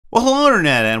Well, hello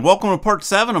Internet, and welcome to part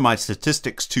 7 of my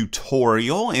statistics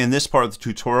tutorial. In this part of the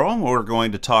tutorial, we're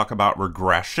going to talk about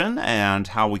regression and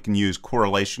how we can use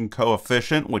correlation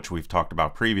coefficient, which we've talked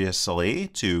about previously,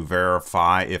 to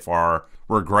verify if our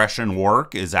regression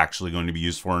work is actually going to be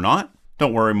useful or not.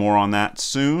 Don't worry, more on that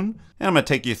soon. And I'm going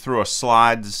to take you through a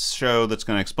slideshow that's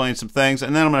going to explain some things,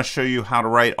 and then I'm going to show you how to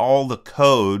write all the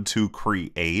code to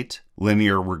create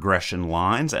linear regression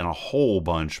lines and a whole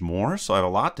bunch more. So I have a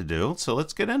lot to do, so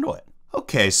let's get into it.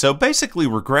 Okay, so basically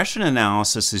regression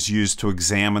analysis is used to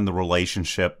examine the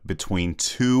relationship between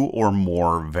two or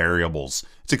more variables.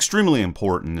 It's extremely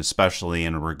important, especially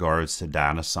in regards to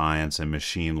data science and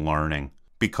machine learning,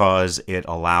 because it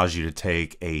allows you to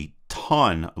take a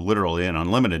ton, literally an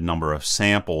unlimited number of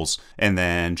samples, and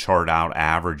then chart out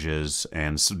averages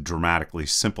and dramatically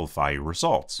simplify your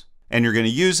results. And you're going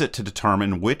to use it to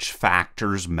determine which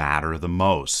factors matter the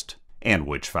most and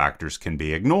which factors can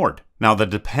be ignored. Now, the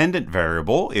dependent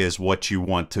variable is what you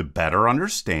want to better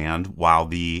understand, while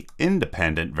the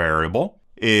independent variable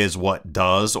is what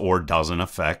does or doesn't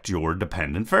affect your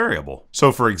dependent variable.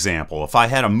 So for example, if I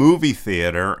had a movie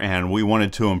theater and we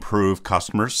wanted to improve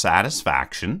customer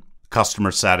satisfaction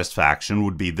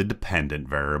would be the dependent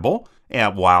variable.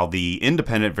 And while the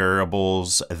independent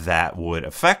variables that would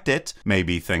affect it may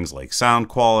be things like sound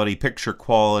quality, picture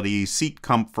quality, seat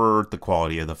comfort, the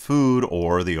quality of the food,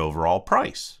 or the overall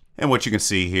price. And what you can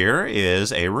see here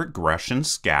is a regression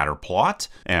scatter plot.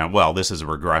 And well, this is a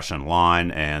regression line,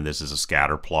 and this is a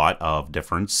scatter plot of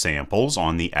different samples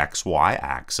on the XY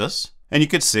axis. And you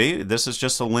can see this is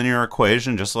just a linear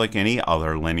equation, just like any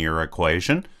other linear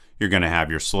equation. You're going to have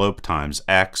your slope times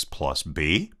x plus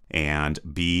b. And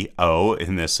BO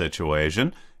in this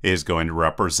situation is going to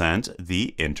represent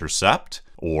the intercept,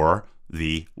 or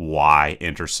the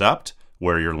y-intercept,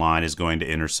 where your line is going to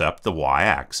intercept the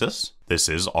y-axis. This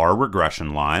is our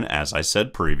regression line, as I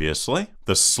said previously.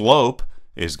 The slope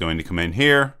is going to come in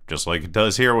here, just like it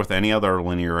does here with any other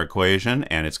linear equation,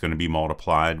 and it's going to be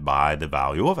multiplied by the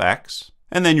value of x.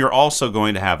 And then you're also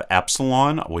going to have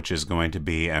epsilon, which is going to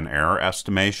be an error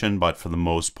estimation, but for the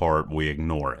most part, we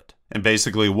ignore it. And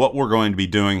basically what we're going to be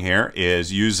doing here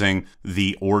is using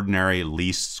the ordinary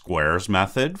least squares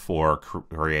method for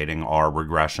creating our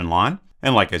regression line.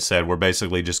 And like I said, we're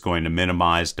basically just going to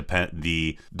minimize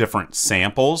the different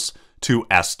samples to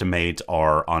estimate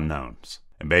our unknowns.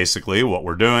 And basically what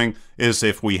we're doing is,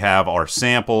 if we have our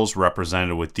samples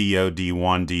represented with DO,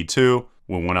 D1, D2,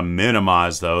 we want to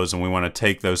minimize those, and we want to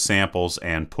take those samples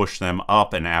and push them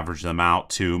up and average them out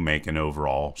to make an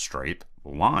overall straight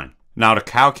line. Now, to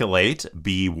calculate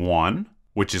B1,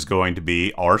 which is going to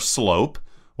be our slope,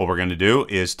 what we're going to do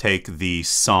is take the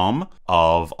sum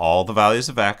of all the values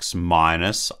of x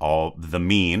minus all the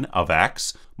mean of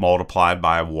x multiplied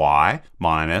by y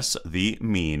minus the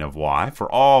mean of y for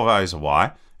all values of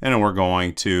y. And then we're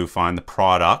going to find the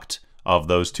product of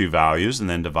those two values and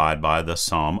then divide by the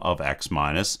sum of x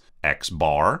minus x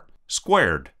bar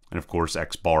squared. And of course,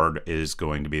 x bar is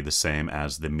going to be the same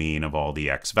as the mean of all the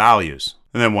x values.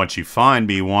 And then once you find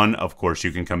B1, of course,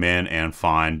 you can come in and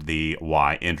find the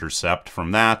y-intercept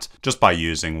from that just by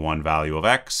using one value of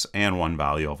x and one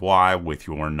value of y with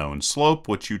your known slope,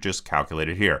 which you just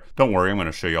calculated here. Don't worry, I'm going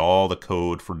to show you all the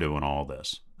code for doing all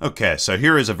this. Okay, so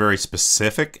here is a very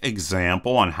specific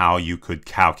example on how you could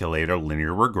calculate a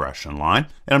linear regression line.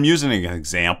 And I'm using an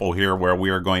example here where we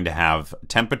are going to have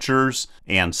temperatures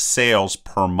and sales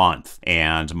per month.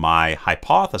 And my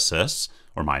hypothesis,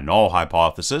 or my null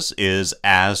hypothesis, is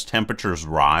as temperatures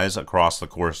rise across the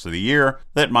course of the year,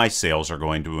 that my sales are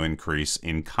going to increase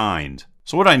in kind.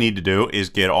 So what I need to do is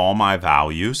get all my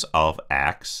values of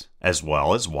x as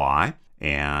well as y,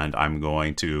 and I'm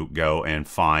going to go and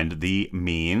find the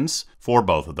means for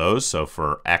both of those. So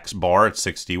for x bar, it's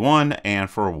 61, and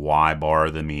for y bar,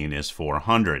 the mean is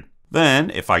 400. Then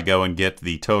if I go and get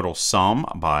the total sum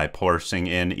by parsing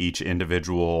in each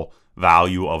individual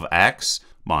value of x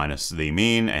minus the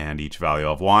mean and each value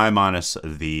of y minus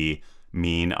the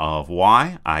mean of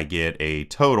y, I get a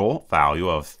total value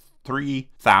of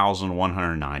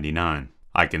 3,199.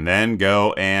 I can then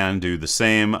go and do the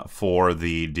same for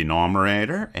the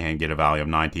denominator and get a value of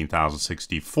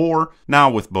 19,064. Now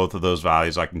with both of those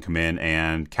values, I can come in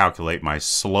and calculate my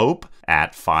slope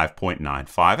at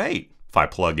 5.958. If I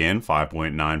plug in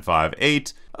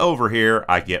 5.958 over here,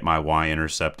 I get my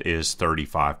y-intercept is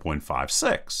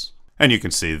 35.56. And you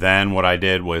can see then what I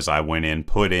did was I went in,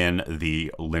 put in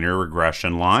the linear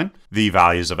regression line. The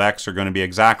values of x are going to be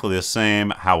exactly the same.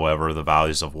 However, the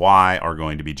values of y are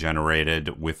going to be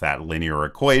generated with that linear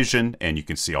equation, and you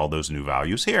can see all those new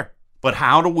values here. But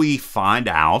how do we find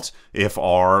out if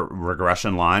our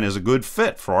regression line is a good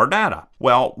fit for our data?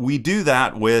 Well, we do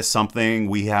that with something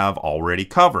we have already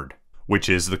covered, which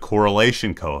is the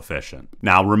correlation coefficient.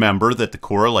 Now remember that the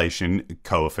correlation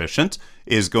coefficient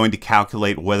is going to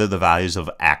calculate whether the values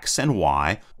of x and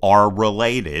y are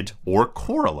related or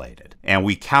correlated. And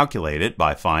we calculate it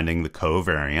by finding the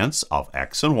covariance of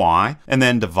x and y and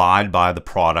then divide by the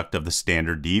product of the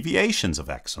standard deviations of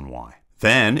x and y.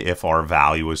 Then, if our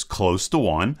value is close to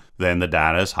 1, then the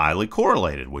data is highly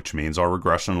correlated, which means our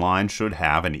regression line should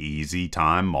have an easy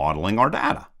time modeling our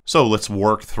data. So let's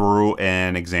work through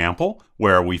an example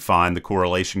where we find the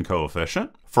correlation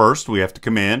coefficient. First, we have to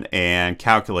come in and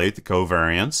calculate the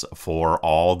covariance for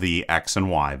all the x and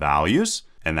y values,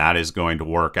 and that is going to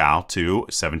work out to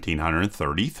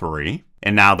 1733.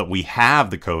 And now that we have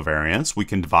the covariance, we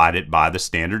can divide it by the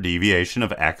standard deviation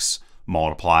of x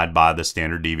multiplied by the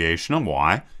standard deviation of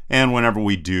y. And whenever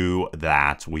we do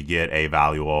that, we get a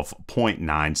value of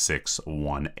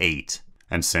 0.9618.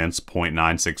 And since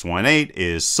 0.9618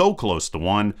 is so close to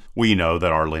 1, we know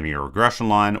that our linear regression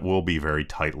line will be very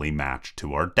tightly matched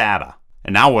to our data.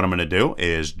 And now what I'm going to do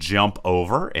is jump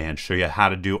over and show you how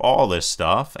to do all this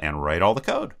stuff and write all the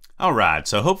code. All right,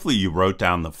 so hopefully you wrote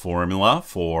down the formula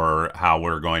for how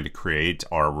we're going to create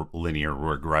our linear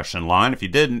regression line. If you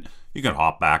didn't, you can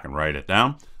hop back and write it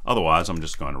down. Otherwise, I'm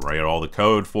just going to write all the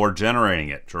code for generating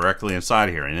it directly inside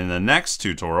here. And in the next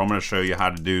tutorial, I'm going to show you how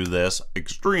to do this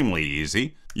extremely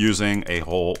easy using a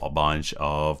whole bunch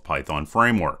of Python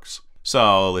frameworks.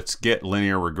 So let's get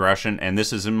linear regression. And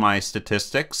this is in my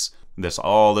statistics.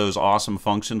 All those awesome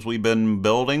functions we've been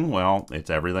building, well,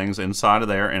 everything's inside of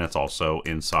there, and it's also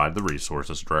inside the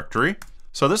resources directory.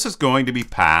 So this is going to be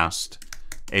passed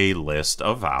a list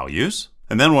of values.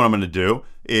 And then what I'm going to do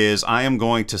is I am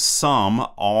going to sum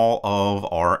all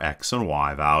of our x and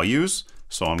y values.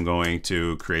 So I'm going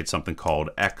to create something called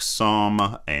x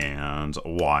sum and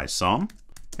y sum.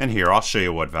 And here I'll show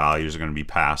you what values are going to be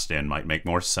passed in. Might make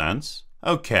more sense.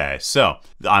 Okay, so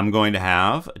I'm going to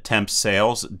have temp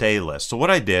sales day list. So what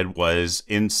I did was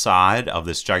inside of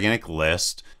this gigantic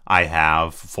list, I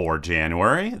have for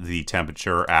January, the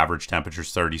average temperature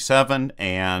is 37,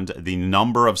 and the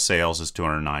number of sales is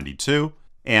 292.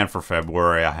 And for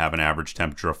February, I have an average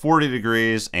temperature of 40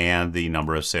 degrees, and the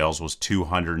number of sales was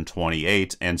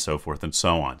 228, and so forth and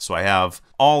so on. So I have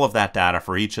all of that data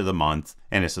for each of the month,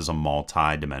 and this is a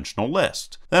multi-dimensional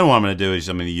list. Then what I'm going to do is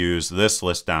I'm going to use this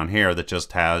list down here that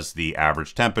just has the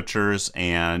average temperatures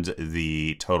and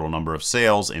the total number of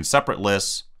sales in separate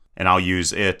lists, and I'll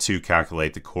use it to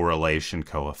calculate the correlation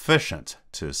coefficient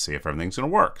to see if everything's going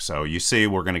to work. So you see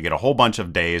we're going to get a whole bunch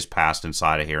of days passed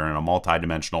inside of here in a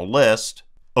multi-dimensional list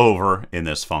over in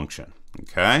this function.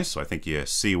 Okay, so I think you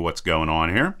see what's going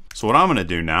on here. So what I'm going to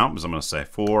do now is I'm going to say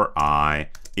for I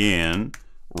in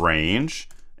range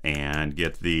and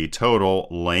get the total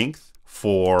length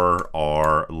for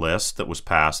our list that was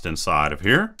passed inside of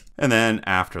here. And then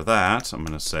after that, I'm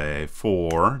going to say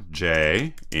for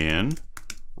j in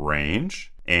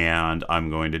range, and I'm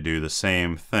going to do the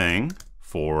same thing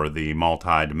for the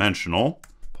multi-dimensional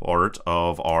part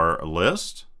of our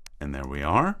list. And there we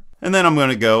are. And then I'm going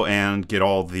to go and get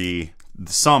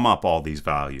sum up all these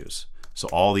values. So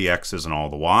all the x's and all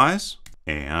the y's.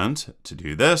 And to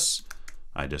do this,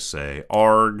 I just say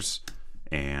args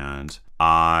and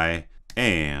I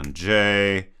and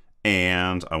j,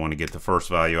 and I want to get the first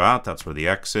value out. That's where the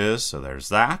x is, so there's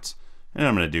that. And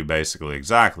I'm going to do basically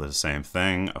exactly the same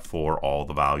thing for all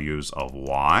the values of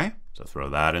y. So throw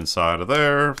that inside of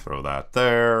there, throw that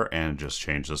there, and just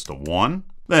change this to 1.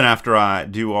 Then after I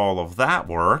do all of that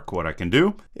work, what I can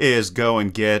do is go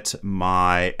and get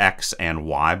my x and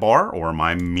y bar, or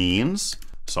my means.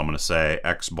 So I'm going to say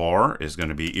x bar is going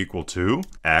to be equal to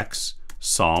x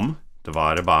sum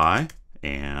divided by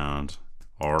and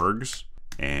args,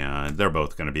 and they're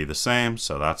both going to be the same,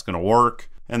 so that's going to work.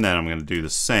 And then I'm going to do the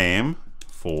same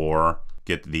for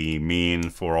get the mean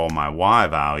for all my y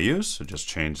values. So just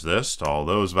change this to all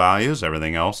those values.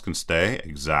 Everything else can stay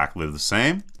exactly the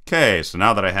same. Okay, so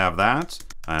now that I have that,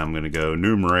 I'm going to go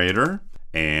numerator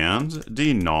and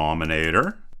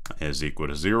denominator is equal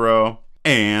to 0.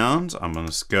 And I'm going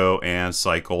to go and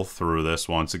cycle through this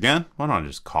once again. Why don't I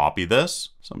just copy this?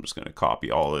 So I'm just going to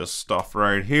copy all this stuff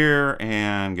right here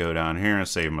and go down here and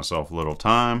save myself a little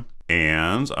time.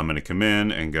 And I'm going to come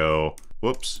in and go,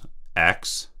 whoops,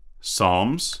 x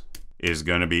sums is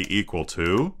going to be equal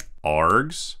to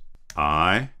args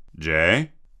I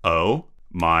j o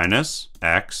minus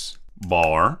x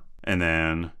bar, and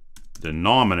then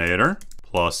denominator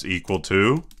plus equal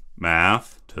to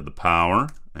math to the power,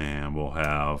 and we'll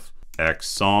have x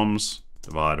sums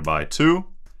divided by 2,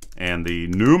 and the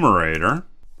numerator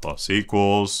plus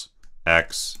equals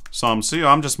x sum. See,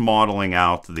 I'm just modeling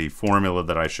out the formula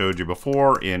that I showed you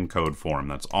before in code form.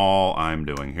 That's all I'm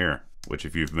doing here, which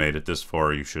if you've made it this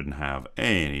far, you shouldn't have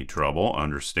any trouble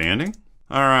understanding.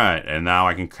 All right, and now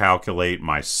I can calculate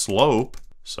my slope.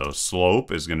 So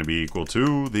slope is going to be equal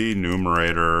to the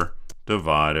numerator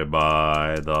divided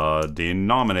by the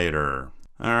denominator.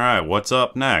 All right, what's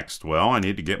up next? Well, I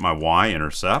need to get my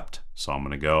y-intercept. So I'm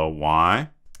going to go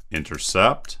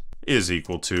y-intercept is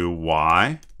equal to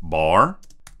y bar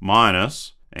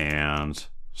minus and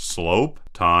slope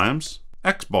times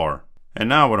x bar. And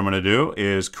now what I'm going to do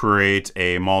is create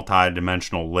a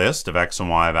multi-dimensional list of x and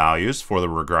y values for the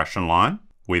regression line,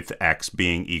 with x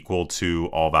being equal to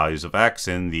all values of x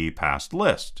in the past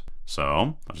list.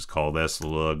 So I'll just call this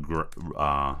line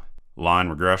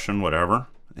regression, whatever.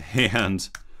 And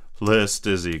list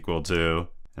is equal to,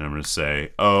 and I'm going to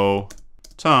say O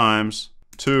times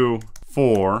 2,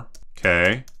 4,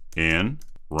 K in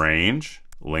range,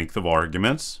 length of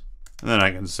arguments. And then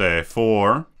I can say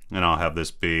 4, and I'll have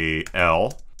this be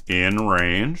L in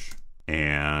range,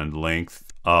 and length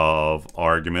of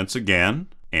arguments again,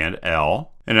 and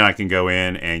L. And then I can go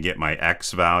in and get my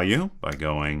X value by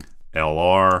going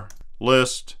LR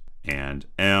list, and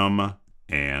M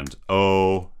and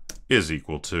O is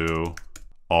equal to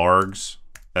args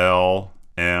L,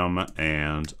 M,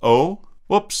 and O.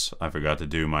 Whoops, I forgot to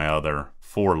do my other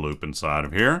for loop inside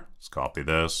of here. Let's copy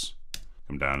this,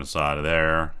 come down inside of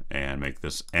there, and make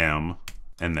this M,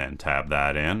 and then tab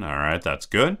that in. All right, that's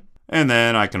good. And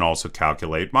then I can also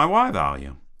calculate my Y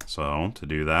value. So to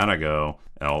do that, I go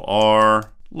LR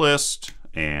list,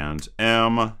 and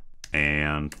M,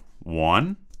 and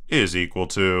 1 is equal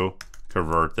to,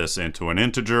 convert this into an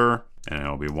integer, and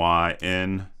it'll be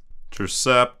y-intercept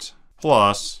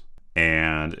plus,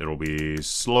 and it'll be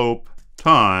slope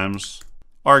times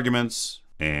arguments,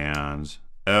 and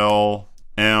L,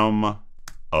 M,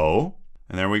 O.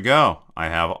 And there we go. I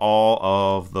have all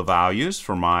of the values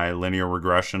for my linear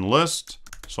regression list,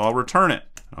 so I'll return it.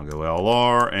 I'll go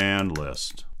LR and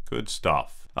list. Good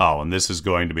stuff. Oh, and this is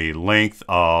going to be length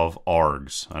of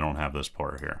args. I don't have this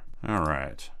part here. All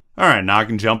right. All right, now I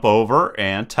can jump over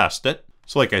and test it.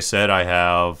 So like I said, I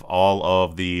have all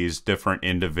of these different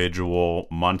individual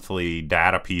monthly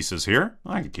data pieces here.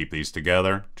 I can keep these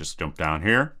together. Just jump down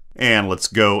here. And let's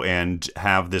go and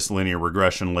have this linear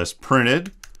regression list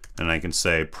printed. And I can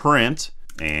say print,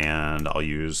 and I'll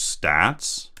use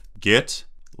stats, get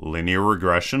linear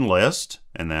regression list.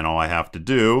 And then all I have to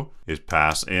do is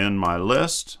pass in my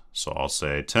list. So I'll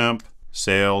say temp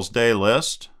sales day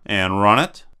list and run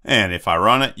it. And if I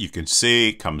run it, you can see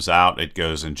it comes out, it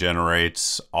goes and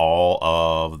generates all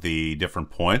of the different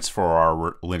points for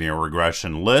our linear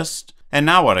regression list. And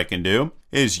now what I can do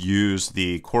is use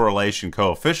the correlation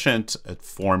coefficient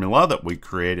formula that we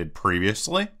created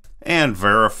previously and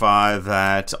verify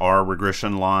that our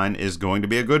regression line is going to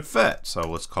be a good fit. So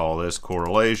let's call this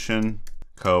correlation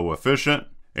coefficient,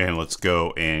 and let's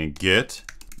go and get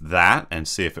that and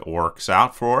see if it works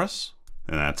out for us.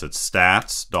 And that's at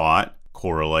stats dot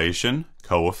correlation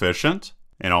coefficient,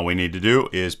 and all we need to do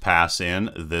is pass in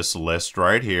this list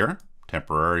right here,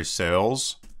 temporary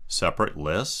sales separate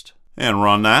list, and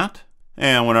run that.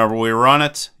 And whenever we run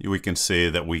it, we can see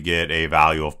that we get a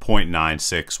value of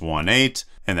 0.9618,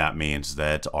 and that means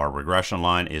that our regression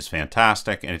line is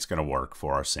fantastic and it's going to work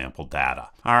for our sample data.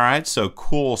 All right, so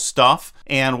cool stuff.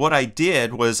 And what I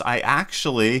did was I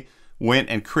actually went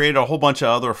and created a whole bunch of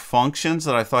other functions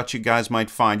that I thought you guys might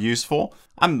find useful.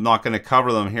 I'm not going to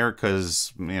cover them here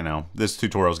because, you know, this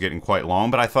tutorial is getting quite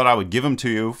long, but I thought I would give them to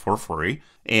you for free.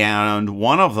 And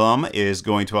one of them is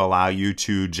going to allow you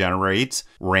to generate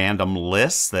random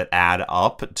lists that add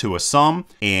up to a sum.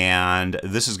 And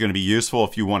this is going to be useful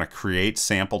if you want to create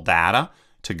sample data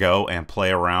to go and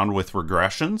play around with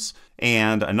regressions.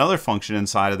 And another function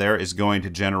inside of there is going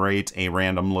to generate a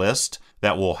random list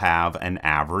that will have an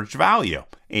average value.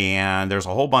 And there's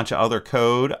a whole bunch of other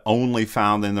code only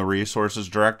found in the resources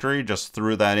directory. Just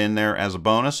threw that in there as a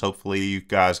bonus. Hopefully you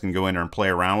guys can go in there and play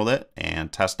around with it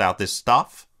and test out this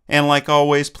stuff. And like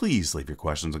always, please leave your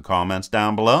questions and comments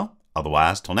down below.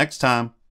 Otherwise, till next time.